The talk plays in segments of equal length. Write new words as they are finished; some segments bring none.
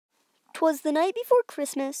'Twas the night before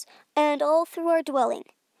Christmas, and all through our dwelling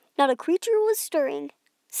not a creature was stirring.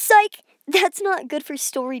 Psych! That's not good for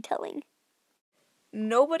storytelling.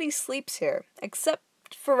 Nobody sleeps here, except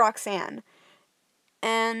for Roxanne.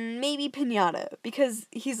 And maybe Pinata, because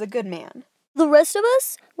he's a good man. The rest of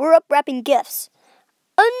us were up wrapping gifts.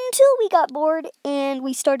 Until we got bored and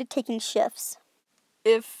we started taking shifts.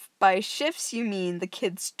 If by shifts you mean the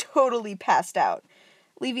kids totally passed out,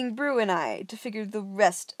 leaving Brew and I to figure the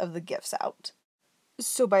rest of the gifts out.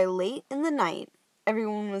 So by late in the night,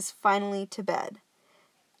 everyone was finally to bed,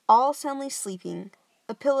 all soundly sleeping,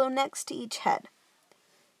 a pillow next to each head.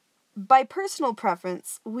 By personal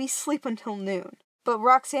preference, we sleep until noon, but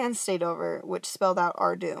Roxanne stayed over, which spelled out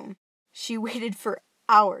our doom. She waited for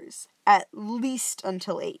hours, at least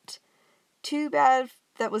until 8. Too bad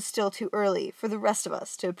that was still too early for the rest of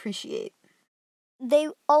us to appreciate. They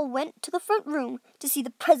all went to the front room to see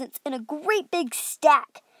the presents in a great big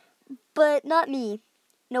stack. But not me.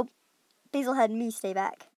 Nope, Basil had me stay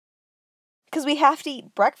back. 'Cause we have to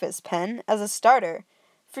eat breakfast, Pen, as a starter,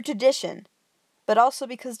 for tradition, but also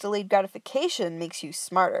because delayed gratification makes you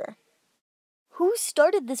smarter. Who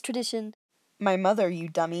started this tradition? My mother, you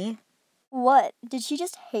dummy. What, did she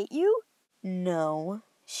just hate you? No,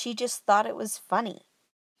 she just thought it was funny.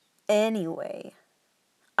 Anyway,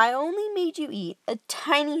 I only made you eat a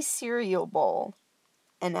tiny cereal bowl,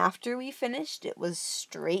 and after we finished, it was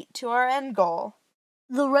straight to our end goal.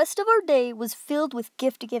 The rest of our day was filled with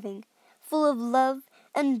gift giving, full of love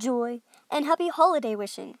and joy and happy holiday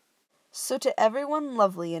wishing. So to everyone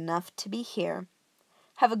lovely enough to be here,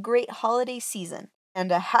 have a great holiday season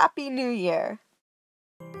and a happy new year.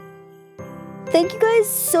 Thank you guys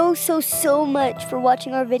so much for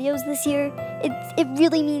watching our videos this year. It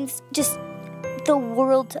really means just the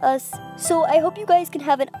world to us. So I hope you guys can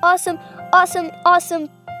have an awesome,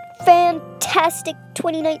 fantastic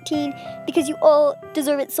 2019 because you all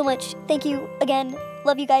deserve it so much. Thank you again.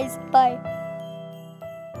 Love you guys. Bye.